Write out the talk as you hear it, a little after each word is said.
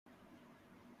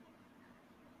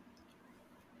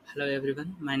Hello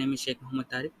everyone, my name is Sheikh Mohammed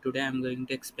Tariq. Today I am going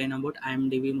to explain about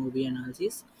IMDB movie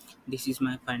analysis. This is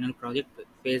my final project,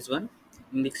 phase 1.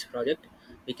 In this project,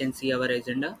 we can see our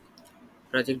agenda,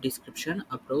 project description,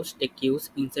 approach, tech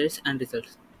use, insights and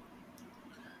results.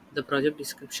 The project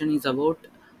description is about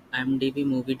IMDB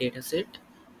movie dataset.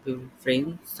 We will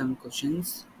frame some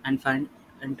questions and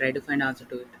try to find answer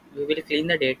to it. We will clean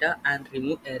the data and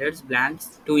remove errors,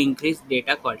 blanks to increase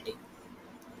data quality.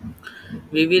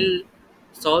 We will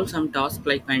solve some tasks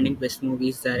like finding best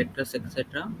movies, directors,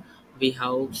 etc. We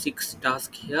have 6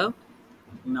 tasks here.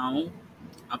 Now,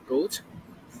 approach.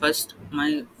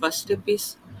 My first step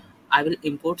is I will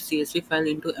import CSV file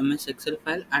into MS Excel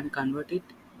file and convert it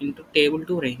into table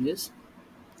to ranges.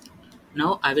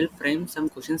 Now, I will frame some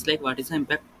questions like what is the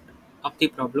impact of the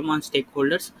problem on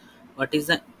stakeholders, what is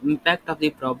the impact of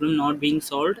the problem not being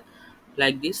solved.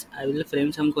 Like this, I will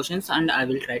frame some questions and I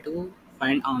will try to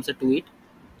find answer to it.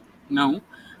 Now,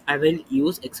 I will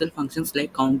use Excel functions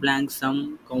like count blank,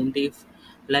 sum, count if,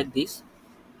 like this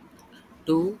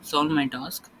to solve my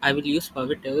task. I will use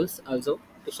pivot tables also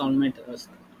to solve my task.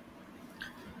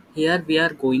 Here we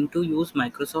are going to use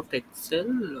Microsoft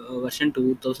Excel version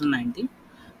 2019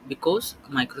 because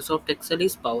Microsoft Excel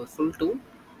is powerful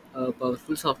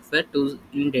software to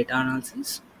in data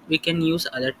analysis. We can use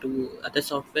other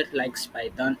software like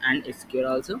Python and SQL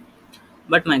also,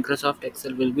 but Microsoft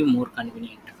Excel will be more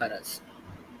convenient for us.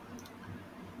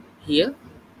 Here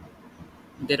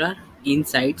there are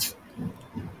insights.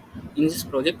 In this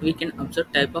project, we can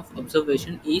observe type of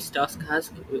observation. Each task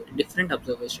has different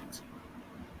observations.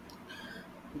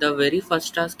 The very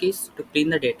first task is to clean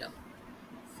the data.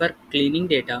 For cleaning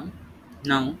data,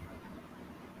 now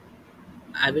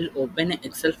I will open an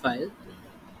Excel file.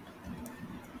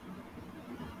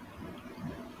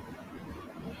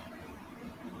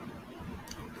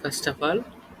 First of all,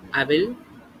 I will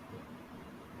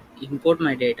import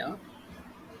my data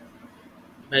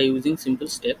by using simple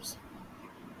steps.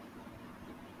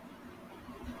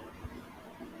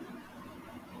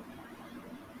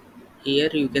 Here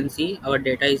you can see our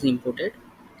data is imported,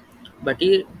 but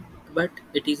it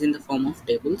is in the form of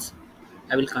tables.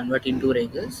 I will convert into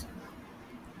ranges.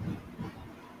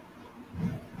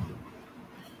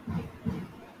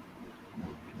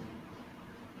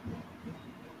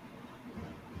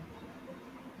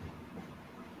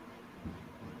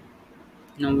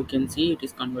 Now we can see it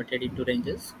is converted into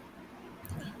ranges.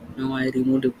 Now I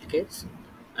remove duplicates.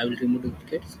 I will remove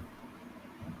duplicates.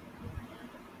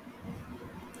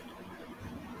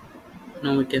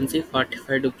 Now we can see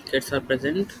 45 duplicates are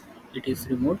present. It is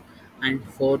removed and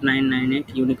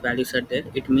 4998 unique values are there.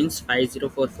 It means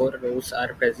 5044 rows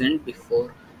are present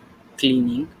before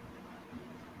cleaning.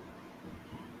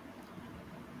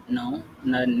 Now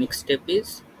the next step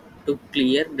is to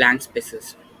clear blank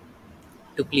spaces.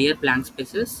 To clear blank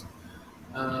spaces,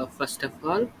 first of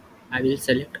all, I will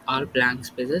select all blank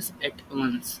spaces at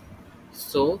once.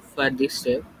 So for this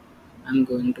step, I'm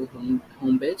going to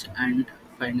home page and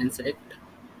find and select.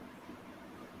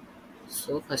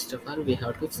 So first of all, we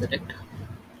have to select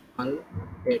all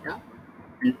data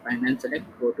and find and select,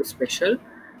 go to special.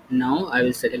 Now I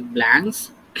will select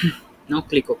blanks. Now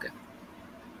click OK.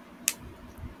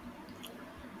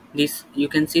 This you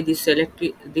can see this cell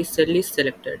is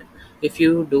selected. If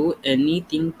you do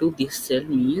anything to this cell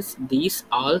means these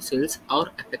all cells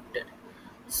are affected.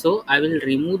 So I will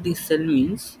remove this cell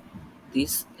means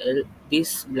these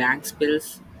blank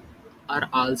spells are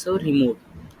also removed.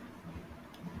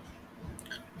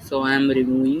 So I am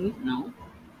removing now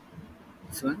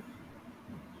this one.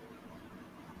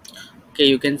 Okay,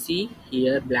 you can see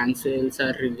here blank cells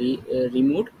are really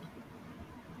removed.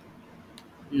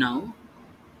 Now,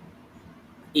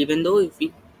 even though if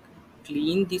we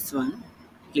clean this one,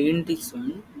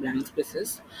 blank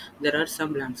spaces, there are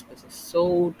some blank spaces.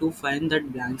 So to find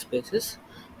that blank spaces,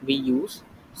 we use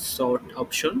sort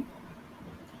option.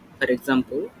 For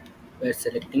example, we're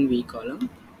selecting V column,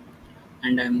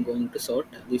 and I'm going to sort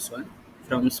this one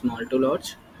from small to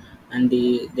large, and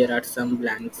there are some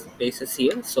blank spaces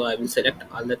here. So I will select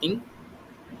all the thing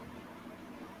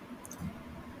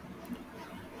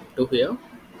to here.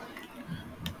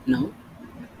 Now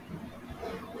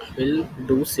we'll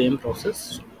do same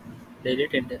process,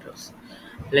 delete enter rows.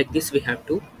 Like this we have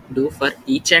to do for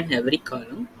each and every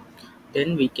column.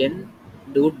 Then we can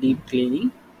do deep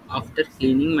cleaning. After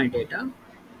cleaning my data,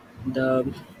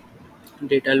 the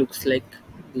data looks like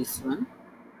this one.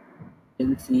 You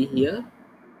can see here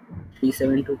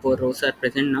 3724 rows are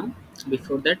present now.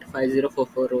 Before that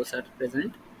 5044 rows are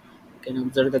present. You can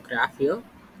observe the graph here,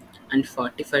 and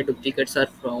 45 duplicates are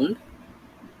found.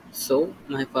 So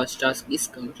my first task is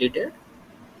completed.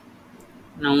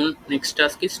 Now next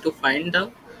task is to find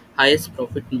the highest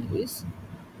profit movies.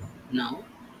 Now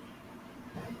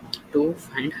to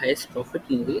find highest profit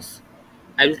movies,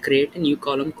 I will create a new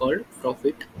column called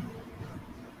profit.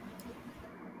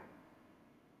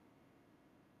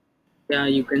 Yeah,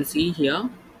 you can see here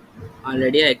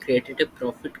already I created a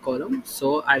profit column.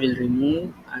 So I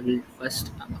will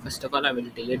first of all I will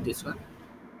delete this one.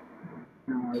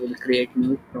 Now I will create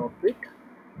new profit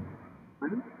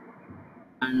one,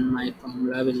 and my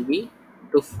formula will be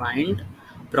to find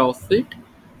profit.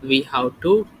 We have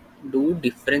to do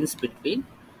difference between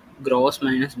gross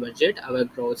minus budget. Our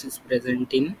gross is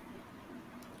present in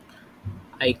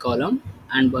I column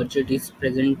and budget is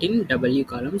present in W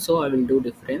column. So I will do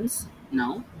difference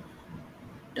now.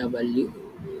 W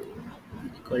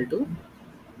equal to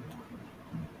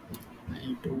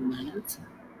 2 minus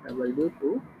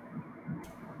W2.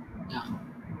 Yeah,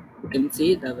 you can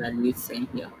see the value is same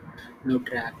here. Now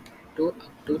drag to up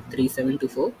to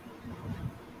 3724.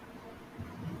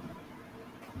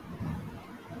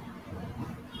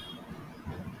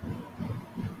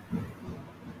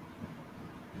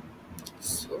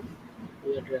 So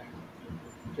we are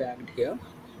dragged here.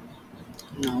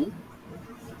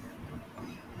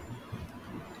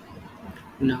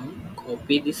 Now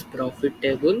copy this profit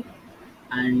table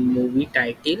and movie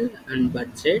title and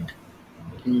budget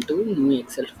into new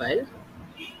Excel file.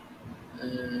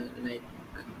 Like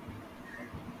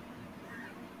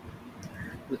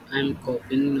I'm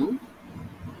copying now.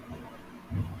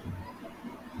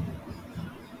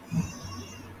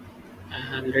 I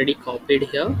have already copied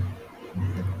here.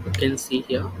 You can see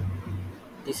here.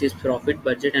 This is profit,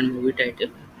 budget, and movie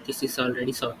title. This is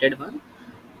already sorted one,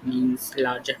 means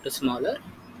larger to smaller.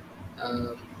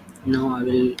 Uh, Now I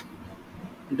will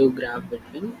do graph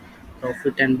between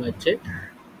profit and budget.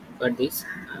 For this,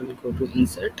 I will go to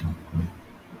insert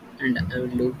and I will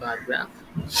do bar graph.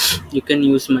 You can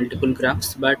use multiple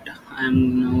graphs, but I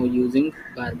am now using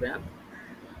bar graph.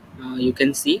 You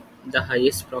can see the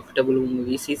highest profitable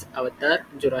movies is Avatar,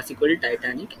 Jurassic World,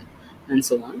 Titanic, and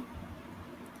so on.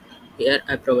 Here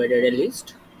I provided a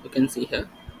list. You can see here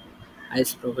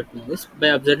highest profit movies. By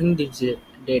observing this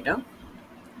data,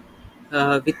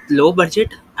 with low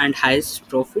budget and highest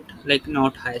profit, like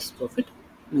not highest profit,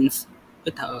 means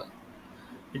with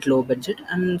low budget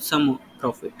and some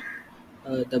profit.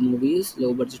 The movies,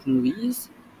 low budget movies,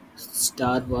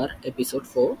 Star War Episode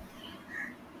 4.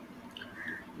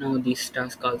 Now this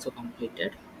task also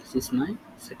completed. This is my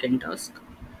second task,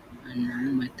 and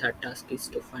now my third task is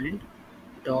to find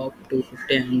top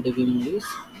 250 IMDb movies,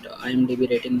 the IMDb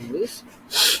rating movies.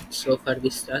 So for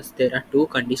this task, there are two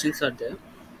conditions are there.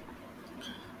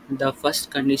 The first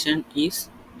condition is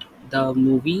the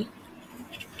movie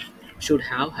should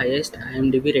have highest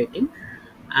IMDb rating,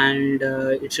 and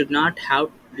it should not have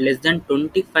less than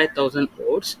 25,000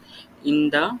 votes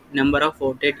in the number of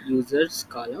voted users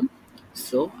column.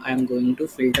 So I am going to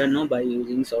filter now by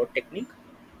using sort technique.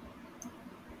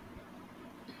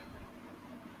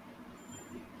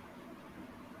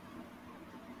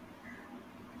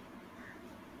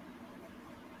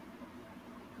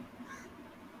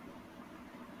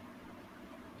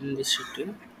 In this sheet,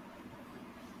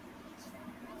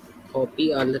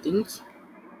 copy all the things,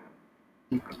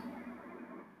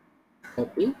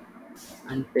 copy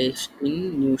and paste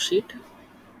in new sheet.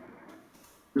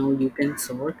 Now you can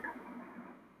sort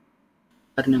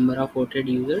per number of voted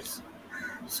users.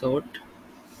 Sort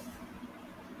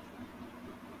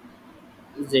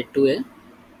Z to A,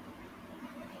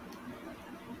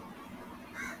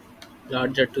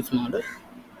 larger to smaller.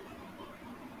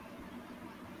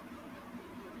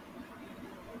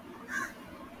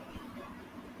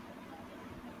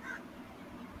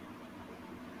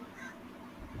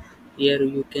 Here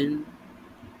you can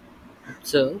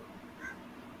observe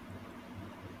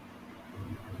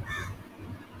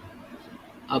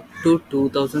up to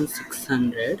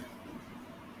 2600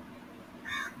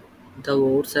 the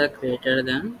votes are greater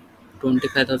than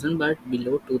 25,000 but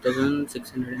below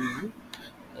 2601,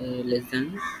 less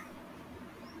than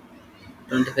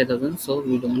 25,000. So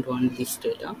we don't want this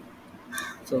data.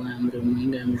 So I am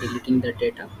removing, I am deleting the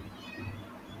data.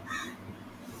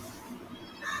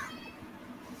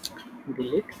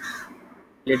 Delete.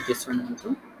 Delete this one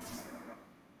also.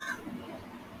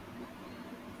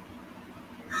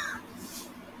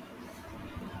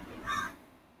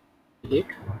 Delete.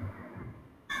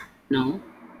 Now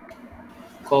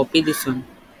copy this one.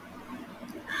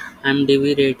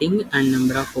 IMDb rating and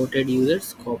number of voted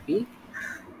users. Copy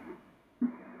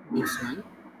this one.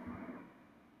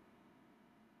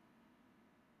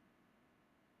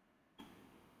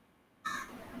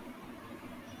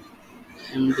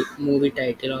 And movie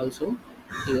title also.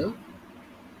 Here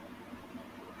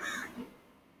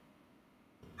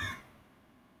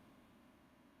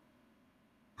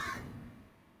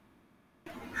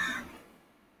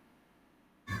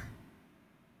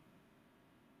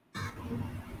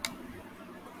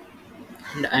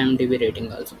and IMDb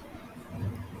rating also.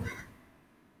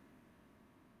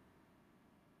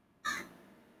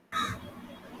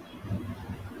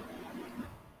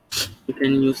 You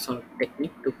can use sort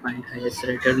technique to find highest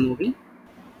rated movie,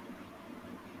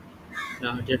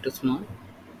 larger to small.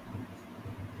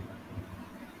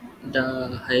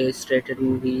 The highest rated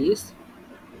movie is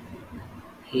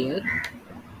here,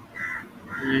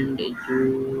 and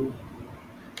you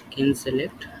can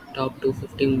select top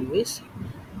 250 movies.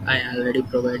 I already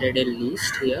provided a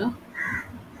list here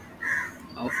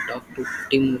of top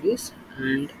 250 movies,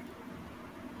 and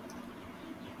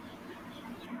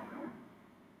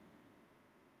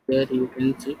here you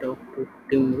can see top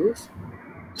 250 movies.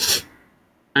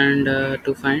 And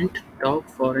to find top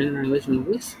foreign language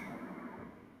movies,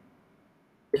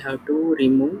 we have to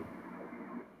remove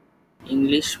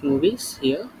English movies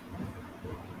here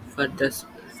for this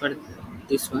one.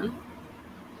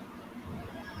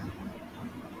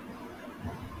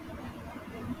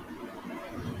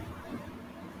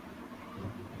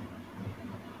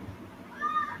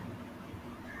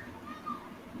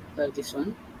 For this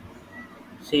one,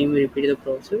 same repeat the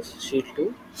process. Sheet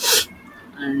 2,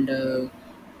 and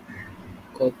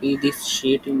copy this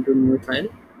sheet into new file,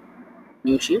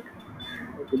 new sheet.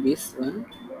 Copy this one,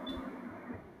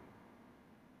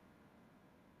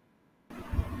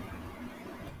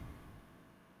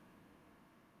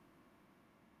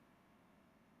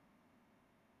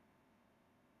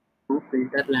 now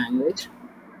filter language,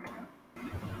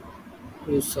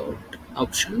 use sort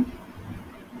option,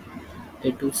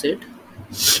 A to Z.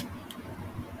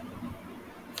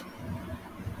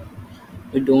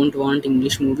 We don't want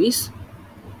English movies,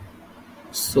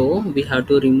 so we have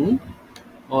to remove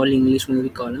all English movie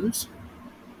columns.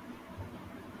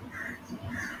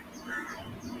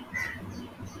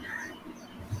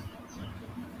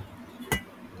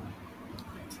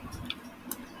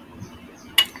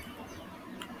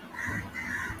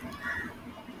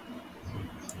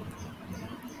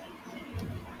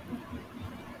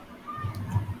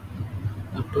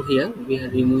 Up to here, we are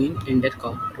removing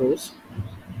entire rows.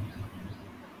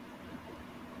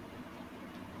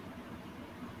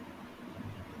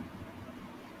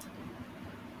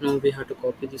 Now we have to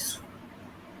copy this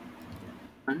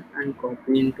one and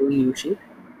copy into new sheet,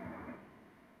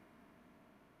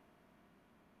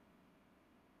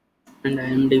 and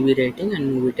IMDb rating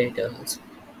and movie title also.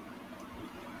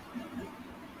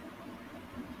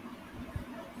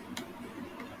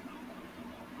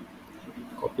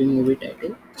 Copy movie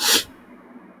title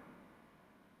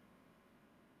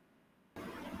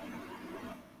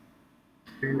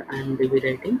and IMDb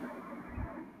rating.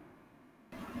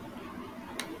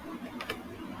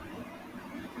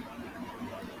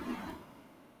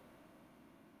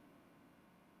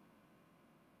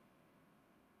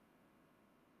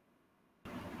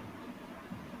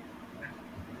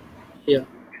 Here,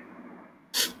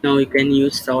 now you can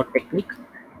use sort technique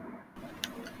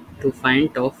to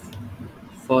find top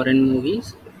foreign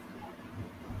movies,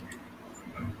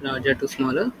 larger to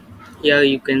smaller. Here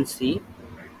you can see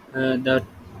the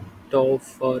top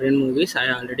foreign movies. I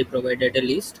already provided a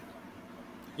list.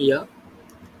 Here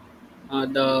are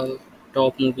the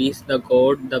top movies: the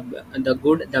good, the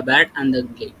bad, and the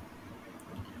ugly.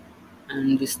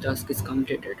 And this task is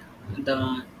completed.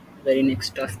 The very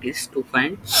next task is to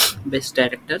find best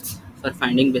directors. For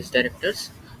finding best directors,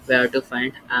 we have to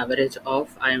find average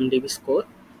of IMDb score,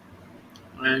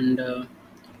 and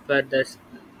for this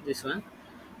one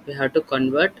we have to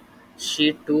convert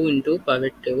sheet 2 into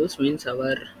pivot tables, means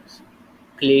our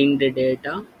cleaned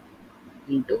data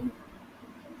into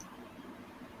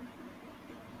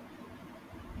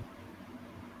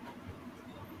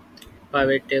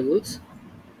pivot tables.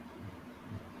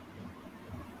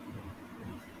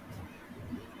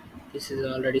 This is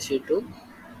already sheet 2,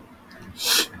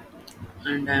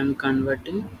 and I am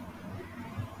converting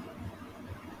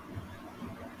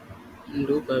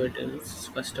into pivot tables.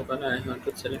 First of all, I have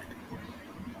to select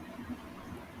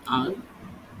all,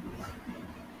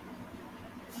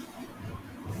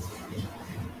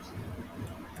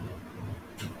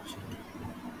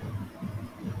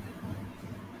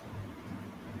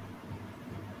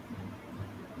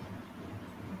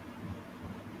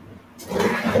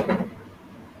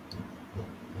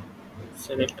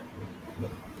 select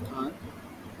all.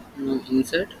 Now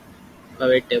insert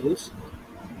pivot tables,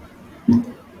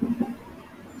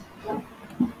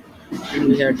 and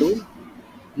we have to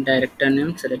Director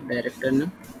name, select director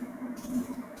name,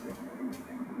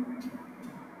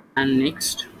 and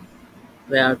next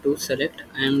we have to select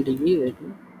IMDb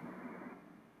rating.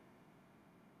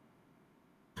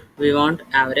 We want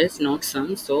average, not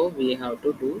sum, so we have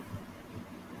to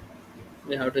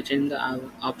change the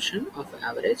option of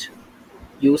average.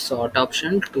 Use sort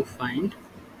option to find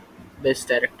best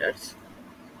directors.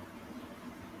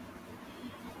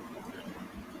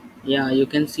 Yeah, you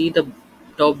can see the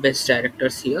top best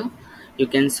directors here. You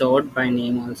can sort by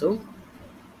name also.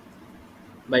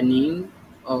 By name,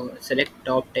 or select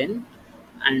top 10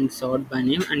 and sort by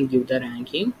name and give the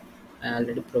ranking. I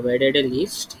already provided a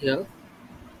list here.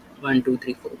 1, 2,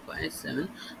 3, 4, 5, 7.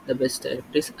 The best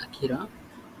director is Akira,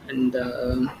 and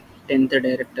the 10th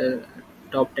director,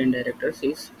 top 10 directors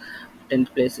is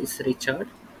 10th place is Richard.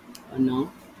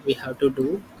 Now we have to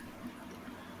do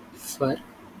for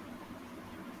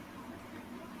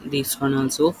this one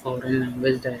also, foreign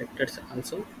language directors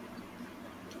also.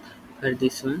 For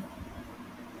this one,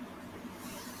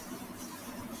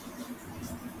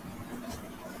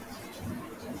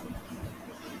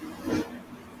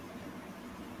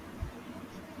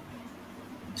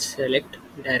 select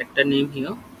director name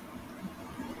here.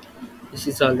 This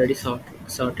is already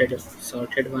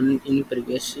sorted one in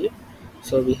previous sheet,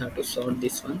 so we have to sort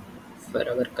this one for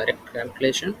our correct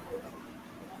calculation.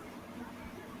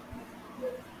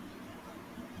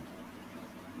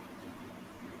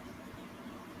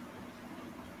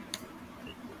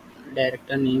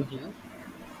 Director name here,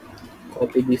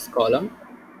 copy this column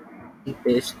and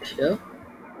paste here,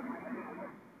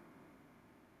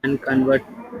 and convert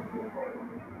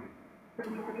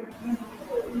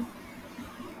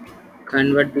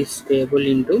this table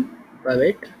into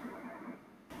pivot.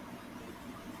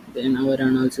 Then our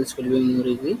analysis will be more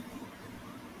easy.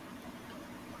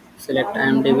 Select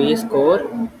IMDb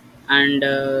score and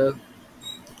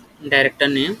director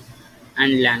name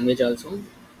and language also,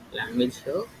 language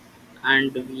here,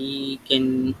 and we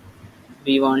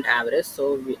want average,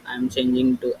 so I'm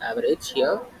changing to average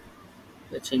here.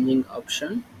 The changing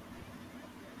option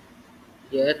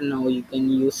here. Now you can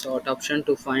use sort option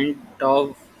to find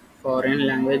top foreign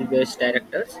language based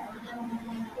directors.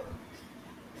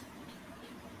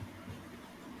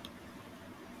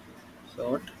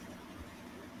 Sort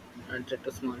and set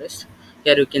to smallest.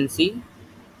 Here you can see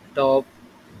top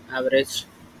average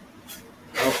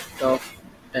of top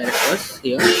directors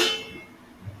here.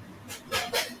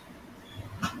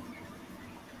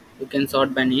 You can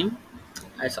sort by name.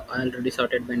 I already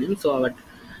sorted by name, so our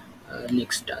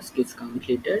next task is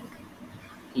completed.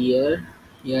 Here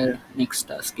here next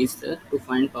task is to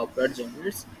find popular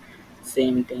genres.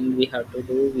 Same thing we have to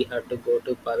do. We have to go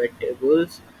to pivot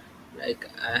tables, like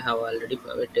I have already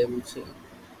pivot tables here.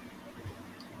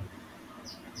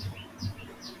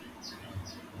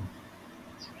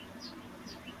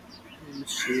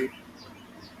 Sheet.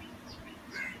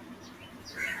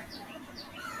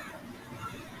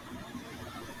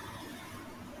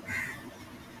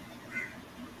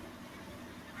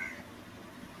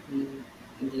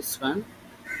 This one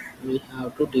we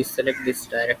have to deselect this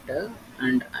director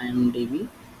and IMDb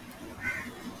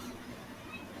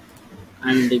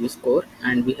score,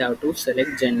 and we have to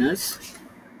select genres.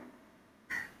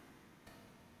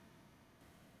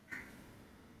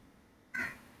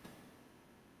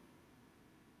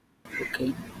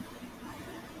 Okay,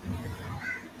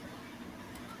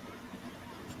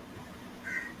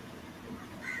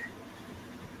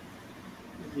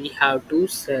 we have to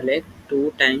select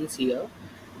two times here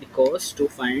because to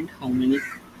find how many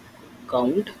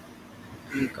count.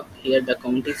 Here the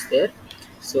count is there,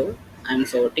 so I'm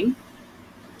sorting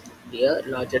here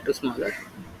larger to smaller.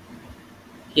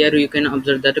 Here you can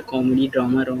observe that comedy,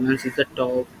 drama, romance is the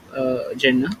top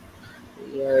genre.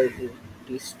 Here it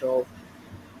is top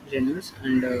genres,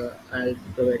 and I'll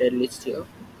provide a list here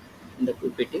in the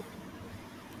PPT.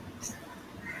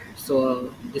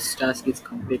 So this task is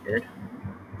completed.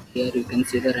 Here you can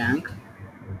see the rank,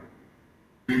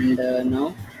 and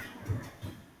now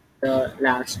the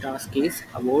last task is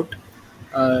about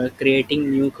creating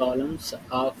new columns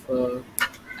of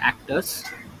actors.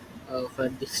 For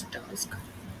this task,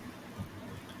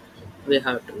 we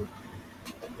have to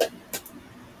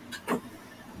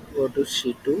go to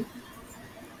sheet 2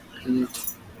 and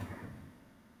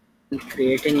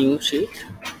create a new sheet,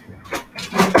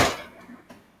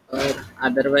 or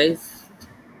otherwise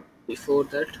before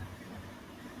that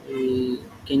we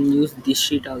can use this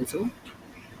sheet also.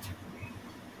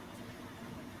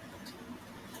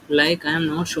 Like I am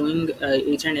now showing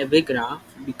each and every graph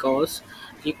because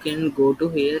you can go to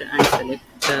here and select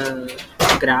the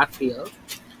graph here.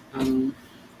 um,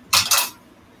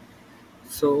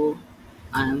 So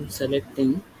I am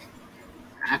selecting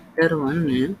actor one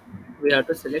name. We have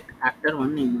to select actor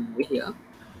one name over here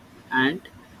and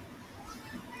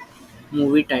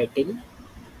movie title.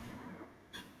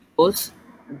 Suppose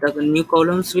the new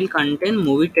columns will contain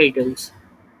movie titles.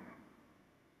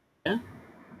 Yeah,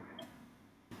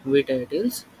 movie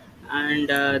titles, and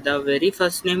the very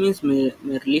first name is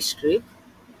Meryl Streep.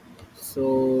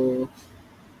 So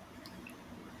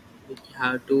we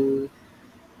have to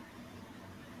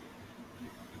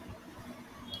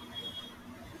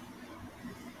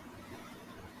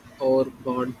or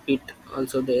Brad Pitt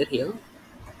also there here.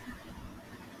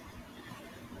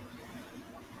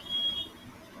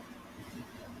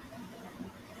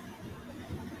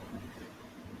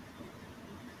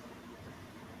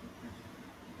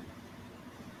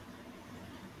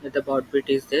 The Brad Pitt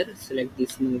is there. Select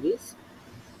these movies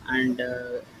and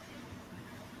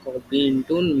copy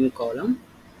into new column.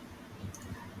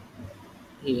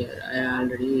 Here I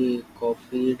already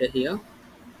copied here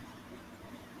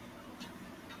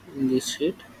in this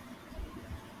sheet.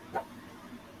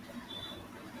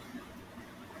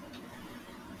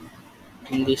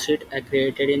 In this sheet, I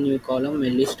created a new column,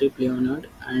 Melly Strip Leonard,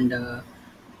 and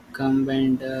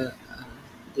combined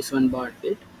this one bar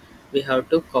bit. We have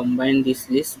to combine this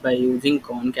list by using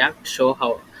concat. Show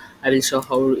how I will show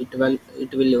how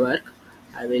it will work.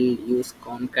 I will use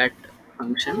concat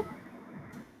function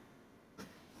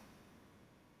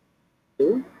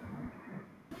to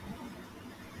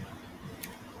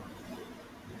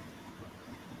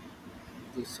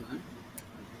this one.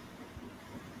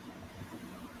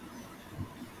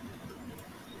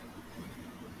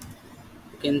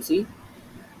 You can see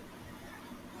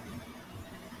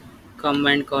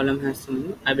combined column has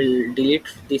some. I will delete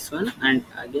this one and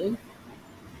again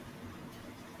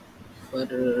for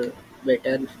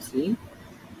better see.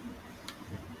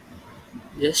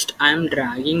 Just I am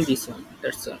dragging this one.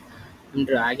 That's all. I'm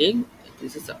dragging.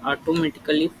 This is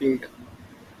automatically filled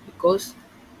because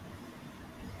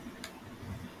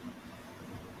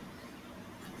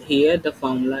here the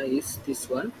formula is this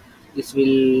one. This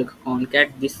will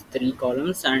concat these three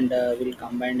columns and will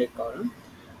combine a column.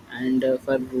 And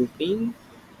for grouping,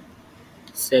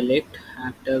 select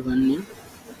after one name.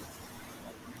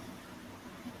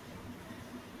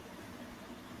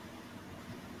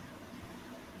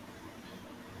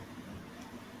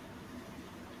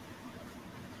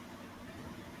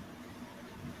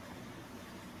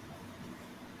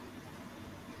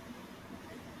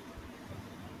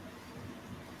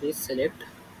 Please select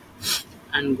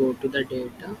and go to the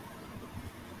data.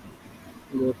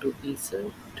 Go to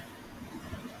insert.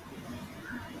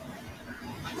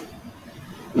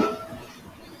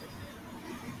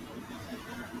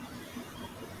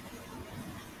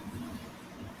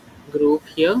 Group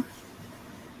here.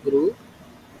 Group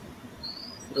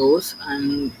rows.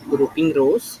 I'm grouping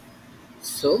rows.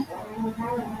 So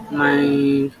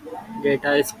my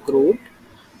data is grouped.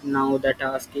 Now the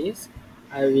task is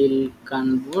I will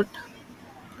convert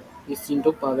this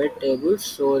into power table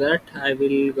so that I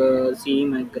will see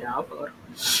my graph or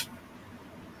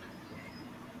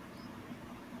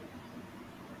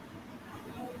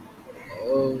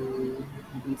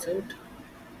insert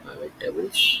power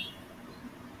tables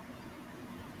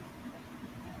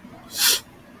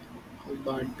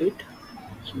bar bit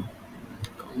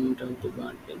count of the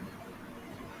bar bit.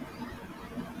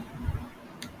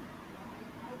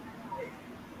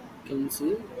 You can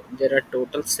see there are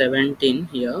total 17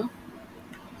 here.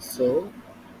 So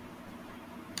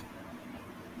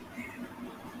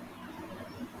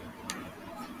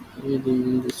we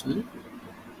do this one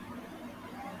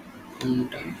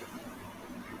count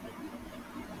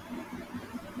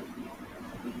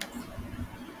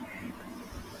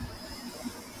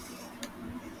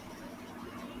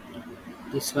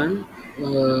this one.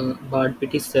 Brad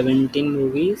Pitt is 17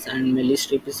 movies and Meryl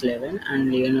Streep is 11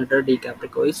 and Leonardo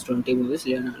DiCaprio is 20 movies.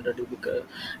 Leonardo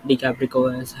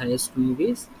DiCaprio has highest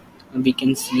movies. We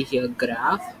can see here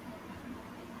graph.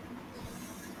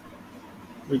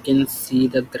 We can see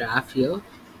the graph here.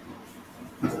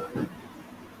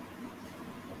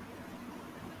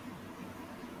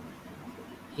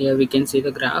 Here we can see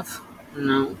the graph.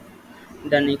 Now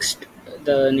the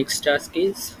next task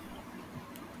is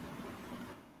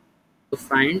to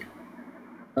find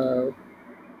uh,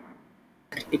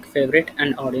 critic favorite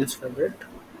and audience favorite.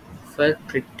 For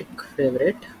critic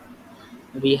favorite,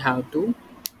 we have to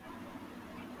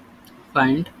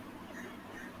find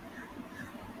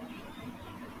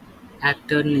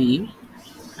actor name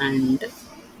and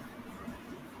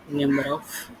number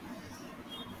of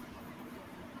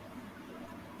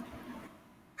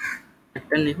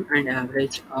actor name and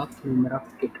average of number of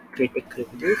critic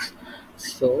reviews.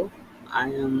 So I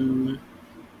am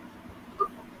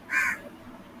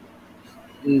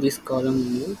in this column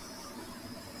only,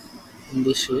 in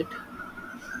this sheet,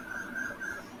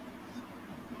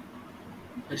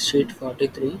 sheet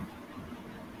 43.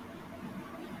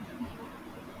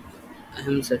 I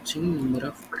am searching number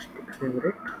of critic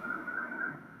favorite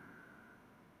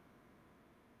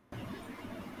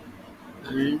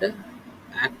and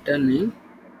actor name.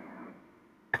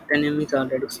 Actor name is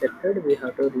already selected. We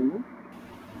have to remove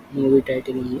movie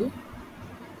title only.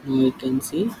 Now you can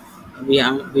see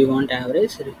we want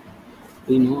average.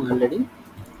 We know already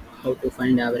how to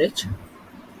find average.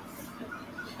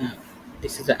 Uh,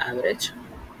 this is the average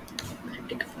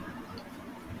critic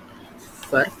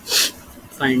for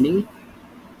finding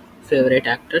favorite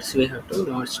actors. We have to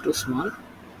large to small.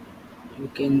 You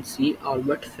can see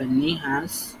Albert Finney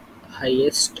has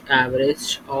highest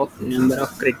average of number of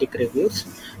critic reviews,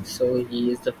 so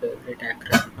he is the favorite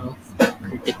actor of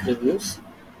critic reviews.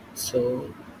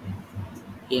 So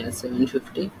he has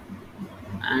 750,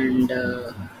 and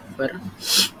for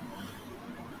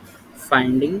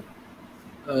finding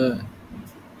uh,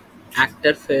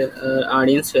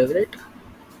 audience favorite,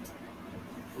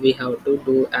 we have to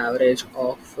do average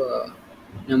of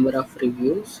number of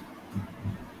reviews,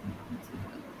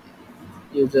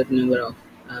 user number of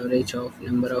average of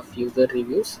number of user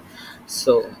reviews.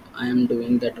 So I am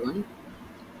doing that one.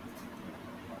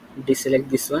 Deselect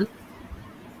this one.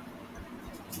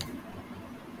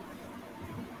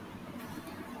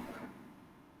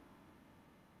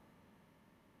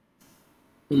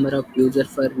 Number of user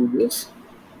for reviews,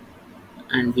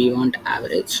 and we want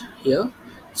average here,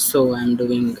 so I'm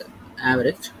doing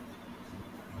average.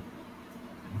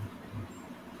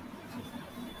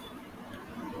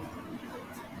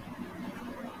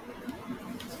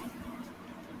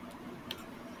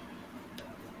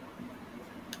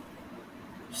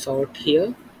 Sort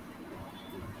here,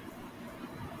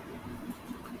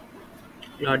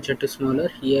 larger to smaller.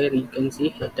 Here you can see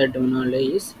Heather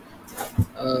Donnelly is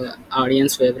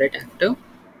audience favorite actor.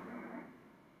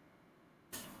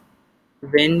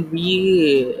 When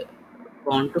we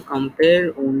want to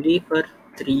compare only for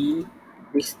three,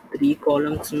 these three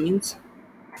columns means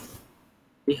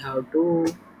we have to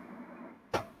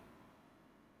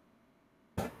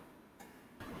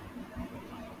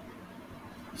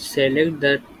select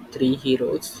the three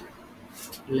heroes,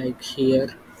 like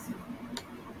here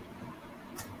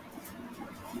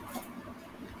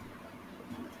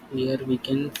we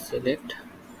can select,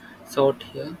 sort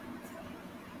here.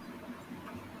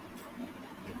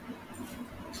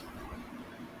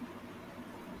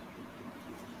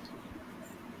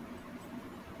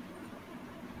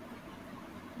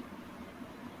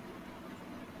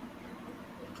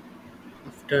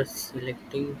 After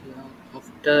selecting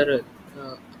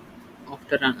uh,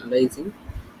 after analyzing,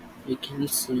 we can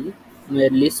see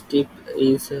Meryl Streep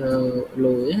is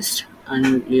lowest,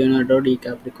 and Leonardo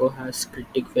DiCaprio has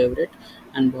critic favorite,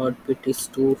 and Brad Pitt is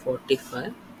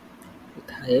 245 with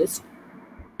highest,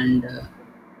 and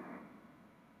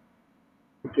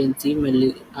you can see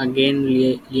again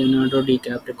Leonardo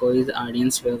DiCaprio is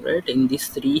audience favorite. In these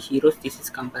three heroes, this is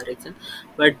comparison,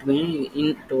 but when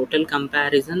in total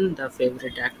comparison, the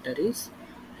favorite actor is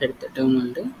Heather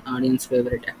Donnelly, audience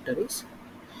favorite actor is,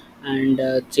 and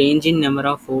change in number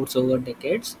of votes over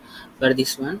decades. For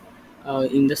this one,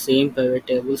 in the same pivot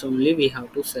tables only, we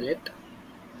have to select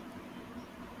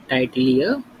title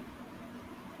year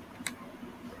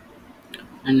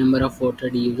and number of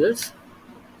voted users.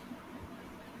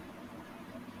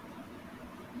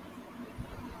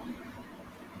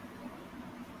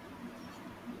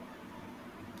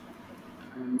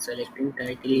 I'm selecting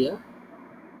title year,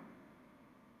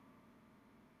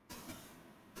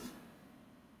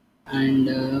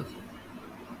 and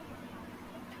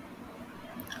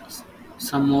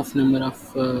sum of number of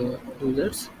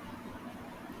users,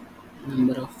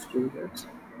 number of users,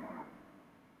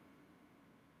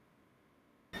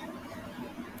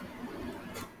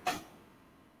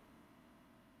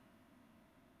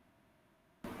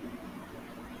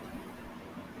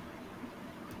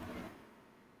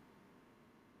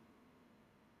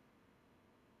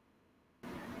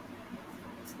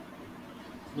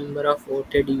 number of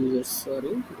voted users,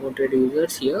 sorry, voted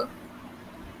users here,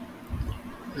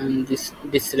 and this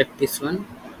select this one,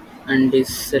 and this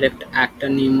select actor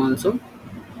name also,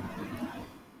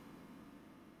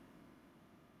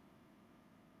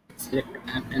 select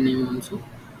actor name also.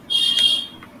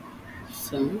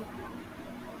 So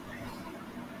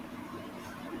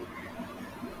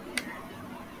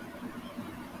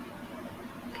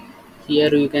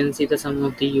Here you can see the sum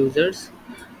of the users.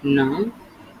 Now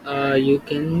you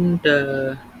can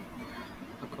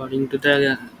according to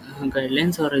the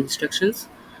guidelines or instructions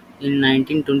in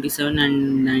 1927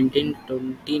 and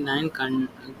 1929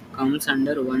 comes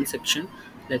under one section,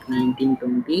 like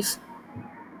 1920s,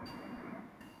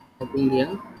 of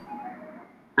India,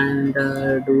 and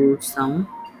do some.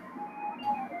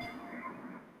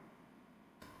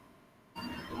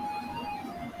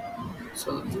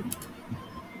 So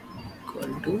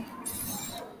equal to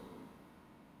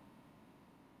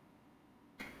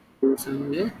do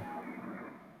some here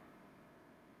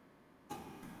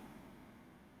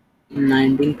in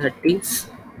 1930s,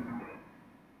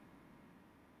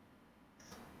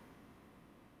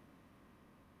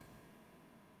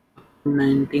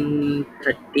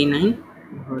 1939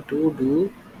 you have to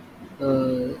do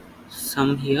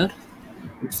sum here,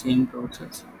 the same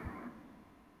process,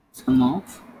 sum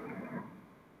of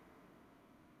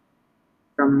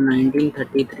from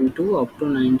 1933 to up to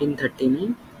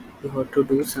 1939 you have to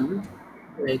do some,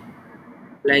 like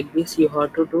this you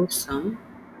have to do some.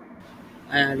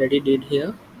 I already did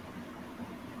here,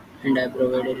 and I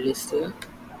provided list here,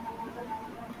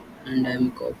 and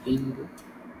I'm copying it.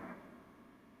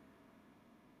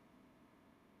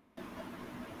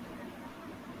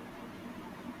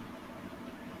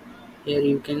 Here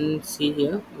you can see,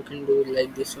 here you can do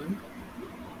like this one.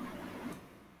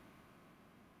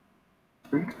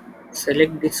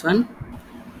 Select this one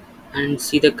and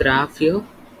see the graph here.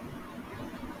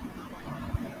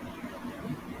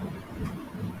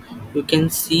 You can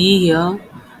see here,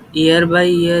 year by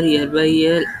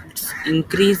year it's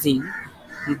increasing,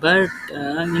 but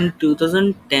in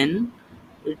 2010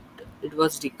 it it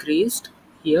was decreased.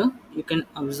 Here you can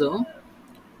observe,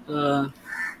 uh,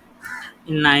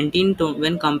 in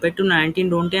when compared to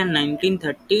 1920 and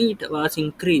 1930 it was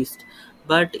increased,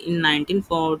 but in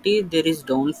 1940 there is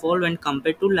downfall when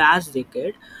compared to last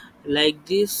decade. Like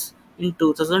this, in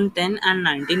 2010 and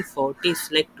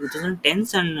 1940s, like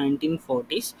 2010s and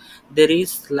 1940s, there is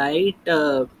slight,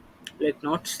 like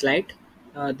not slight,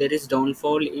 there is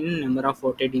downfall in number of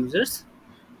voted users.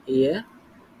 Here,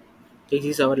 this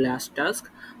is our last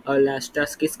task. Our last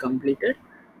task is completed,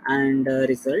 and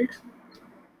result.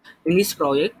 In this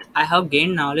project, I have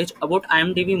gained knowledge about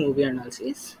IMDb movie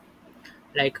analysis.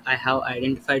 Like, I have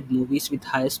identified movies with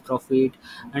highest profit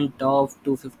and top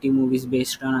 250 movies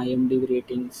based on IMDb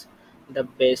ratings, the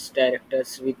best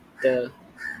directors with the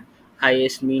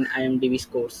highest mean IMDb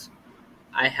scores.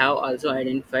 I have also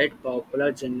identified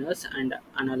popular genres and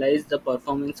analyzed the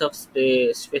performance of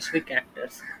specific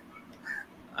actors,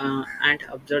 and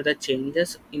observe the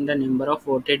changes in the number of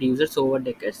voted users over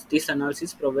decades. This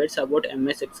analysis provides about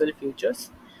MS Excel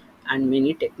features and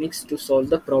many techniques to solve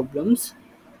the problems.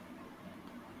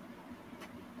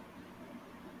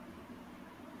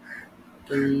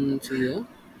 Can see here,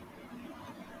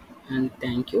 and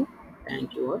thank you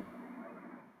all.